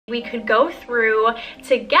We could go through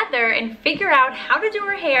together and figure out how to do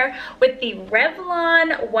her hair with the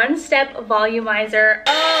Revlon one-step volumizer.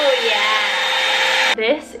 Oh yeah!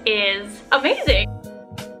 This is amazing!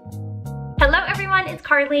 Hello everyone, it's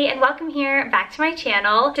Karlee and welcome here back to my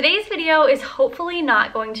channel. Today's video is hopefully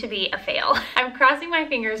not going to be a fail. I'm crossing my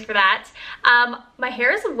fingers for that. My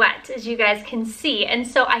hair is wet, as you guys can see, and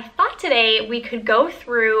so I thought today we could go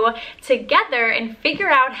through together and figure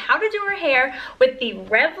out how to do her hair with the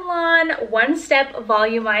Revlon one-step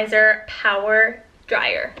volumizer power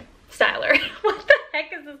dryer styler. What the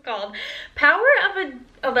heck is this called? Power of a...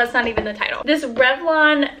 oh, that's not even the title. This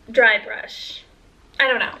Revlon dry brush. I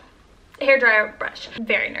don't know. Hair dryer brush. I'm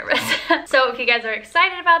very nervous. So if you guys are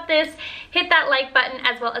excited about this, hit that like button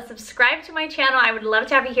as well as subscribe to my channel. I would love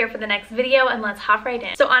to have you here for the next video, and let's hop right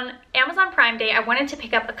in. So on Amazon Prime Day, I wanted to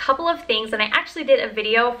pick up a couple of things, and I actually did a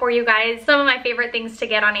video for you guys, some of my favorite things to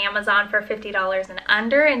get on Amazon for $50 and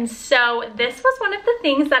under, and so this was one of the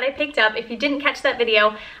things that I picked up. If you didn't catch that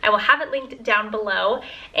video, I will have it linked down below,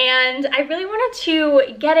 and I really wanted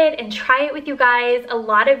to get it and try it with you guys. A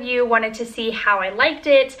lot of you wanted to see how I liked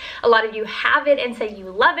it. A lot of you have it and say you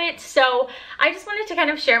love it, so I just wanted to kind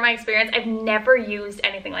of share my experience. I've never used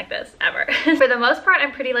anything like this ever. For the most part,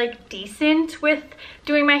 I'm pretty like decent with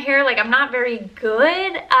doing my hair. Like, I'm not very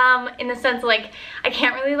good in the sense like I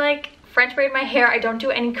can't really like French braid my hair. I don't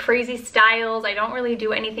do any crazy styles. I don't really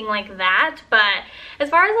do anything like that, but as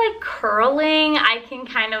far as like curling, I can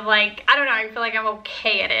kind of like, I don't know, I feel like I'm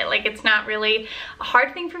okay at it. Like, it's not really a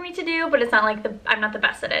hard thing for me to do, but it's not like I'm not the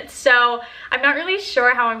best at it. So I'm not really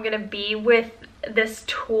sure how I'm gonna be with this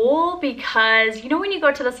tool, because you know when you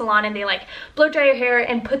go to the salon and they like blow dry your hair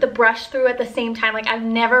and put the brush through at the same time, like I've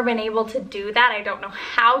never been able to do that. I don't know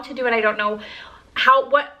how to do it. I don't know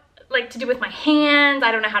what to do with my hands.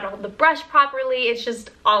 I don't know how to hold the brush properly. It's just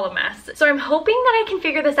all a mess. So I'm hoping that I can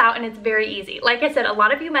figure this out, and it's very easy. Like I said, a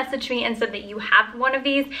lot of you messaged me and said that you have one of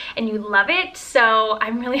these and you love it, so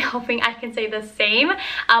I'm really hoping I can say the same.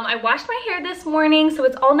 I washed my hair this morning, so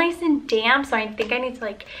it's all nice and damp, so I think I need to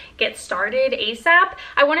like get started ASAP.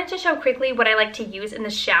 I wanted to show quickly what I like to use in the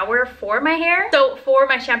shower for my hair. So for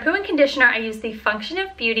my shampoo and conditioner, I use the Function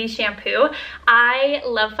of Beauty shampoo. I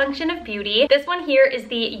love Function of Beauty. This one here is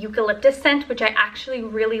the eucalyptus scent, which I actually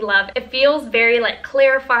really love. It feels very like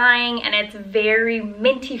clarifying, and it's very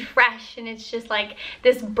minty fresh, and it's just like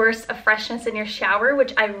this burst of freshness in your shower,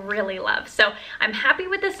 which I really love. So I'm happy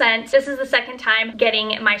with the scent. This is the second time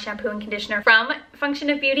getting my shampoo and conditioner from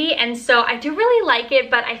Function of Beauty, and so I do really like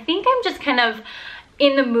it, but I think I'm just kind of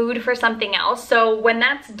in the mood for something else. So when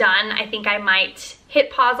that's done, I think I might hit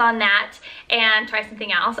pause on that and try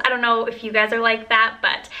something else. I don't know if you guys are like that,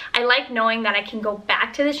 but I like knowing that I can go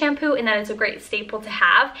back to the shampoo and that it's a great staple to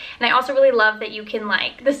have. And I also really love that you can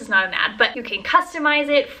like, this is not an ad, but you can customize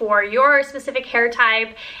it for your specific hair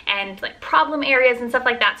type and like problem areas and stuff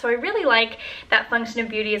like that. So I really like that Function of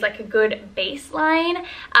Beauty is like a good baseline.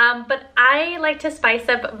 But I like to spice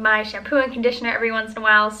up my shampoo and conditioner every once in a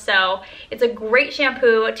while. So it's a great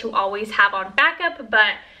shampoo to always have on backup,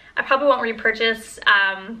 but I probably won't repurchase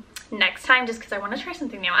next time just because I want to try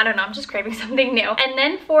something new. I don't know, I'm just craving something new. And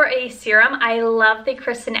then for a serum, I love the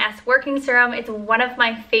Kristen S working serum. It's one of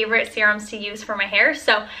my favorite serums to use for my hair.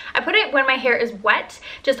 So I put it when my hair is wet,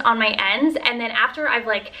 just on my ends, and then after I've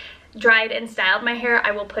like dried and styled my hair,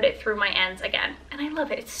 I will put it through my ends again, and I love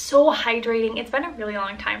it. It's so hydrating. It's been a really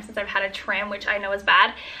long time since I've had a trim, which I know is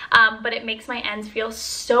bad, but it makes my ends feel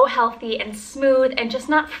so healthy and smooth and just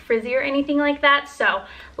not frizzy or anything like that. So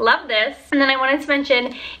love this. And then I wanted to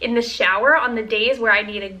mention, in the shower, on the days where I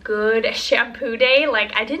need a good shampoo day,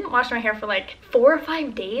 like I didn't wash my hair for like 4 or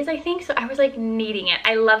 5 days, I think, so I was like needing it.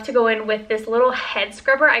 I love to go in with this little head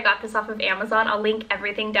scrubber. I got this off of Amazon. I'll link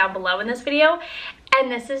everything down below in this video. And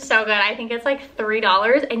this is so good. I think it's like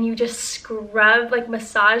 $3, and you just scrub, like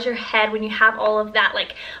massage your head when you have all of that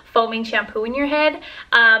like foaming shampoo in your head,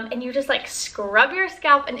 and you just like scrub your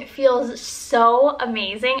scalp, and it feels so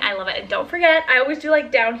amazing. I love it. And don't forget, I always do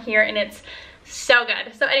like down here, and it's so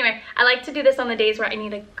good. So anyway, I like to do this on the days where I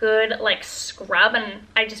need a good like scrub, and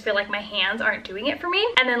I just feel like my hands aren't doing it for me.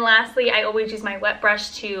 And then lastly, I always use my wet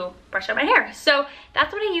brush to brush out my hair. So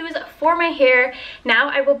that's what I use for my hair. Now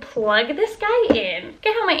I will plug this guy in. Look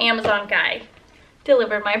at how my Amazon guy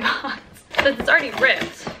delivered my box. Since it's already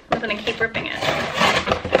ripped, I'm gonna keep ripping it.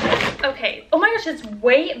 Okay, oh my gosh, it's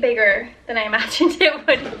way bigger than I imagined it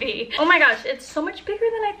would be. Oh my gosh, it's so much bigger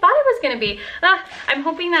than I thought it was gonna be. I'm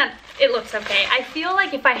hoping that it looks okay. I feel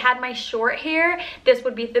like if I had my short hair, this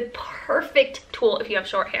would be the perfect tool if you have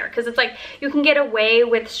short hair, because it's like you can get away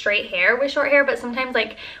with straight hair with short hair, but sometimes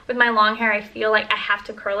like with my long hair, I feel like I have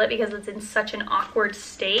to curl it because it's in such an awkward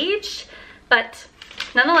stage. But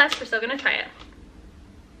nonetheless, we're still gonna try it.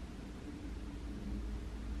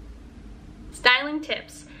 Styling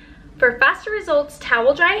tips. For faster results,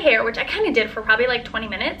 towel dry hair, which I kind of did for probably like 20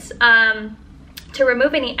 minutes. To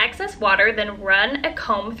remove any excess water, then run a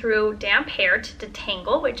comb through damp hair to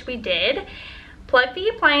detangle, which we did. Plug the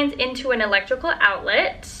appliance into an electrical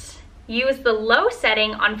outlet. Use the low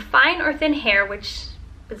setting on fine or thin hair, which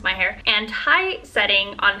is my hair, and high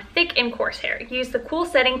setting on thick and coarse hair. Use the cool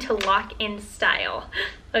setting to lock in style.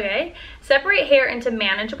 Okay, separate hair into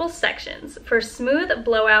manageable sections. For smooth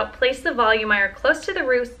blowout, place the volumizer close to the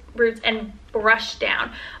roots and brush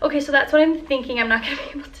down. Okay, so that's what I'm thinking I'm not gonna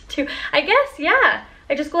be able to do. I guess, yeah,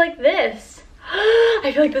 I just go like this.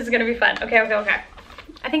 I feel like this is gonna be fun. Okay.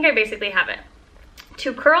 I think I basically have it.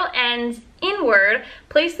 To curl ends inward,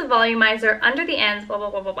 place the volumizer under the ends, blah, blah,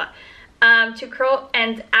 blah, blah, blah. To curl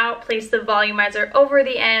ends out, place the volumizer over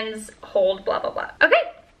the ends, hold, blah, blah, blah. Okay,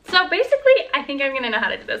 so basically, I think I'm gonna know how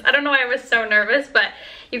to do this. I don't know why I was so nervous, but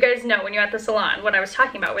you guys know when you're at the salon what I was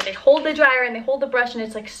talking about, where they hold the dryer and they hold the brush and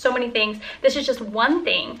it's like so many things. This is just one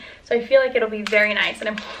thing, so I feel like it'll be very nice, and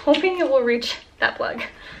I'm hoping it will reach that plug.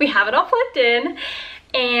 We have it all plugged in.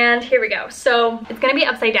 And here we go. So it's gonna be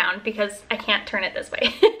upside down because I can't turn it this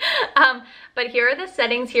way. But here are the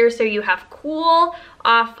settings here. So you have cool,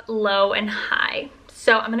 off, low, and high.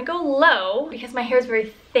 So I'm gonna go low because my hair is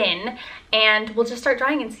very thin, and we'll just start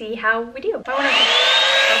drying and see how we do. Okay.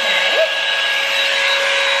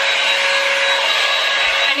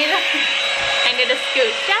 I need to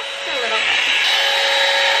scoot just a little bit.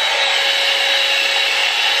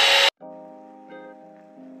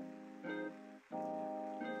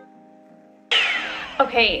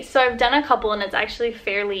 Okay, so I've done a couple and it's actually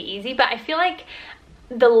fairly easy, but I feel like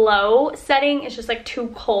the low setting is just like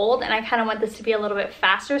too cold and I kind of want this to be a little bit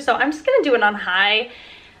faster, so I'm just gonna do it on high.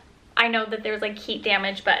 I know that there's like heat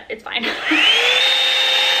damage, but it's fine.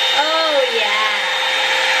 Oh yeah.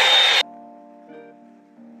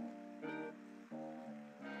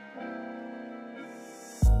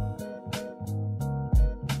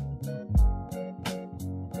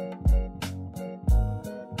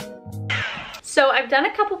 So I've done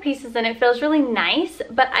a couple pieces and it feels really nice,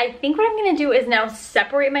 but I think what I'm gonna do is now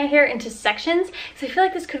separate my hair into sections, because I feel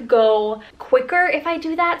like this could go quicker if I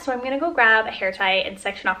do that. So I'm gonna go grab a hair tie and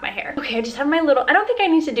section off my hair. Okay, I just have my little, I don't think I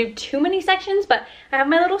need to do too many sections, but I have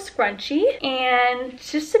my little scrunchie, and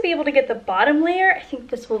just to be able to get the bottom layer, I think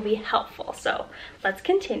this will be helpful. So let's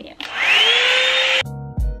continue.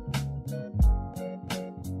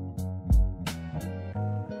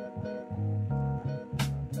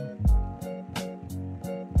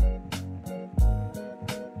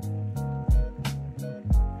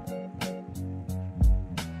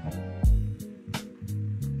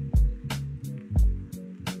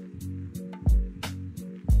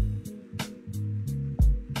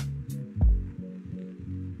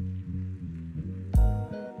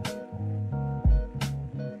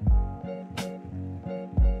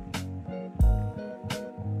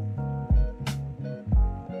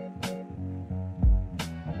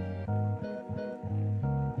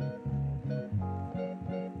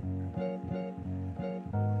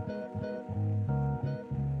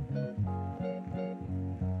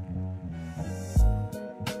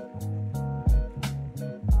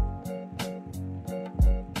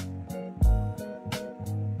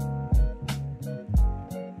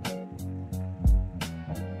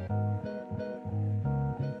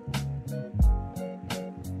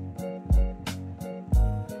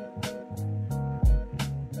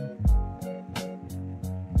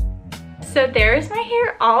 So there's my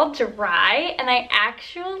hair all dry, and I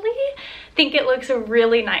actually think it looks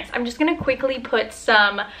really nice. I'm just gonna quickly put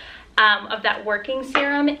some of that working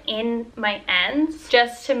serum in my ends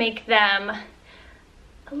just to make them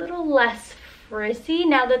a little less frizzy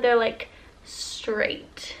now that they're like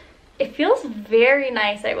straight. It feels very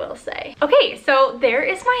nice, I will say. Okay, so there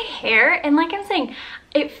is my hair, and like I'm saying,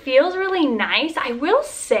 it feels really nice. I will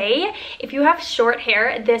say, if you have short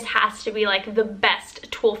hair, this has to be like the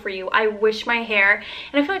best tool for you. I wish my hair,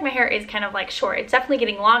 and I feel like my hair is kind of like short. It's definitely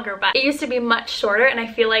getting longer, but it used to be much shorter, and I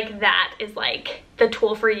feel like that is like the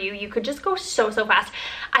tool for you. You could just go so fast.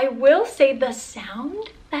 I will say the sound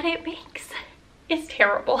that it makes is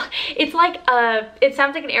terrible. It's like it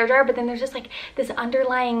sounds like an air dryer, but then there's just like this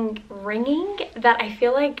underlying ringing that I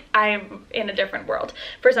feel like I'm in a different world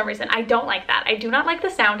for some reason. I don't like that. I do not like the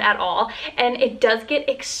sound at all, and it does get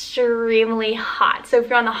extremely hot. So if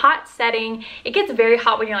you're on the hot setting, it gets very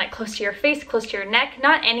hot when you're like close to your face, close to your neck.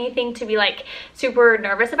 Not anything to be like super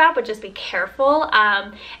nervous about, but just be careful.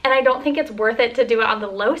 And I don't think it's worth it to do it on the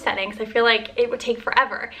low settings. I feel like it would take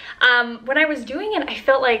forever. When I was doing it, I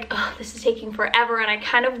felt like, oh, this is taking forever, and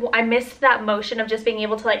I missed that motion of just being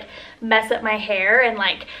able to like mess up my hair and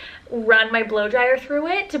like run my blow dryer through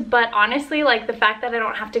it. But honestly, like the fact that I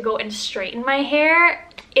don't have to go and straighten my hair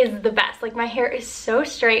is the best. Like my hair is so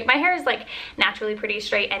straight. My hair is like naturally pretty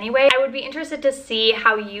straight anyway. I would be interested to see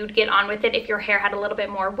how you'd get on with it if your hair had a little bit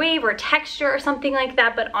more wave or texture or something like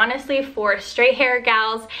that. But honestly, for straight hair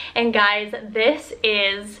gals and guys, this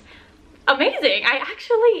is amazing. I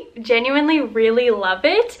actually genuinely really love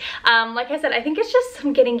it. Like I said, I think it's just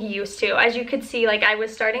some getting used to. As you could see, like I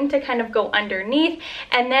was starting to kind of go underneath,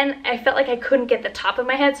 and then I felt like I couldn't get the top of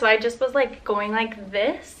my head, so I just was like going like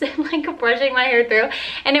this and like brushing my hair through,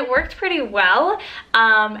 and it worked pretty well.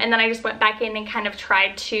 And then I just went back in and kind of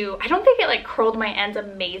tried to, I don't think it like curled my ends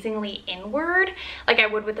amazingly inward like I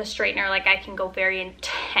would with a straightener. Like I can go very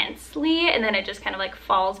intensely and then it just kind of like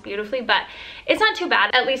falls beautifully, but it's not too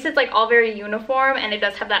bad. At least it's like all very uniform, and it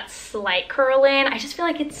does have that slight curl in. I just feel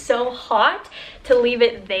like it's so hot to leave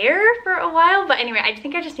it there for a while, but anyway, I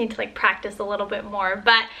think I just need to like practice a little bit more.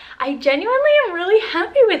 But I genuinely am really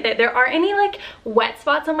happy with it. There aren't any like wet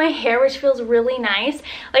spots on my hair, which feels really nice.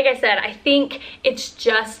 Like I said, I think it's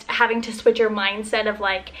just having to switch your mindset of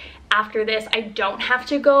like, after this I don't have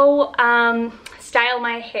to go style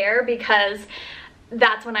my hair, because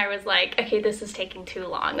that's when I was like, okay, this is taking too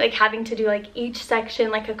long. Like having to do like each section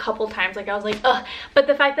like a couple times, like I was like, ugh. But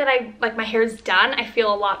the fact that my hair's done, I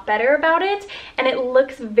feel a lot better about it, and it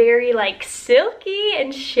looks very like silky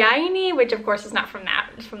and shiny, which of course is not from that,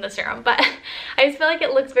 it's from the serum, but I just feel like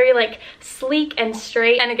it looks very like sleek and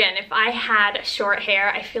straight. And again, if I had short hair,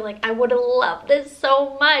 I feel like I would have loved this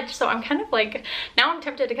so much. So I'm kind of like, now I'm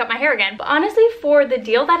tempted to cut my hair again. But honestly, for the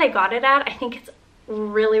deal that I got it at, I think it's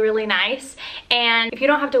really nice. And if you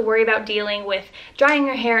don't have to worry about dealing with drying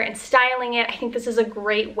your hair and styling it, I think this is a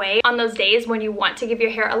great way on those days when you want to give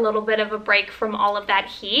your hair a little bit of a break from all of that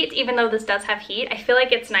heat. Even though this does have heat, I feel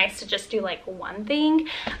like it's nice to just do like one thing.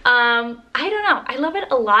 I don't know, I love it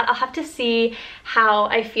a lot. I'll have to see how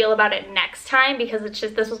I feel about it next time, because it's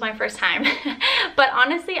just, this was my first time. But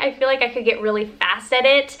honestly, I feel like I could get really fast at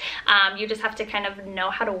it. You just have to kind of know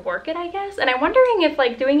how to work it, I guess. And I'm wondering if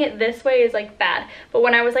like doing it this way is like bad. But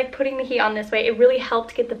when I was like putting the heat on this way, it really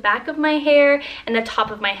helped get the back of my hair and the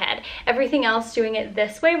top of my head. Everything else doing it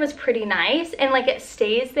this way was pretty nice, and like it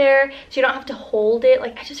stays there so you don't have to hold it.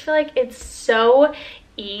 Like I just feel like it's so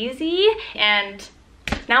easy. And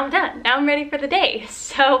now I'm done. Now I'm ready for the day.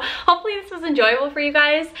 So hopefully this was enjoyable for you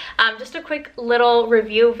guys. Just a quick little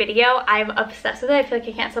review video. I'm obsessed with it. I feel like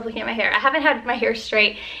I can't stop looking at my hair. I haven't had my hair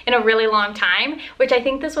straight in a really long time, which I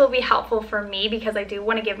think this will be helpful for me, because I do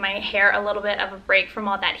want to give my hair a little bit of a break from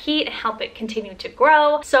all that heat and help it continue to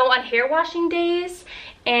grow. So on hair washing days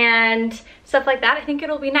and stuff like that, I think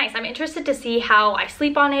it'll be nice. I'm interested to see how I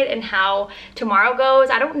sleep on it and how tomorrow goes.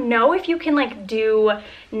 I don't know if you can like do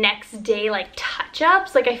next day like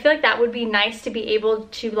touch-ups. Like I feel like that would be nice to be able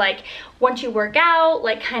to like, once you work out,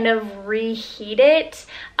 like kind of reheat it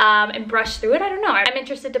and brush through it. I don't know. I'm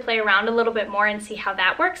interested to play around a little bit more and see how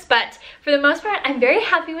that works. But for the most part, I'm very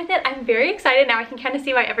happy with it. I'm very excited. Now I can kind of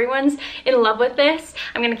see why everyone's in love with this.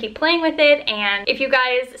 I'm gonna keep playing with it. And if you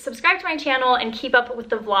guys subscribe to my channel and keep up with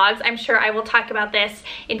the vlogs, I'm sure I will talk about this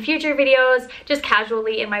in future videos, just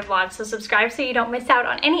casually in my vlogs. So subscribe so you don't miss out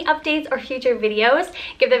on any updates or future videos.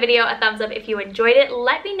 Give the video a thumbs up if you enjoyed it.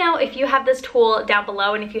 Let me know if you have this tool down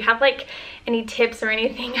below, and if you have like any tips or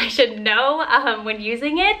anything I should know when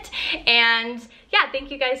using it. And yeah,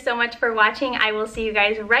 thank you guys so much for watching. I will see you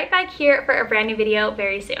guys right back here for a brand new video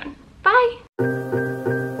very soon. Bye!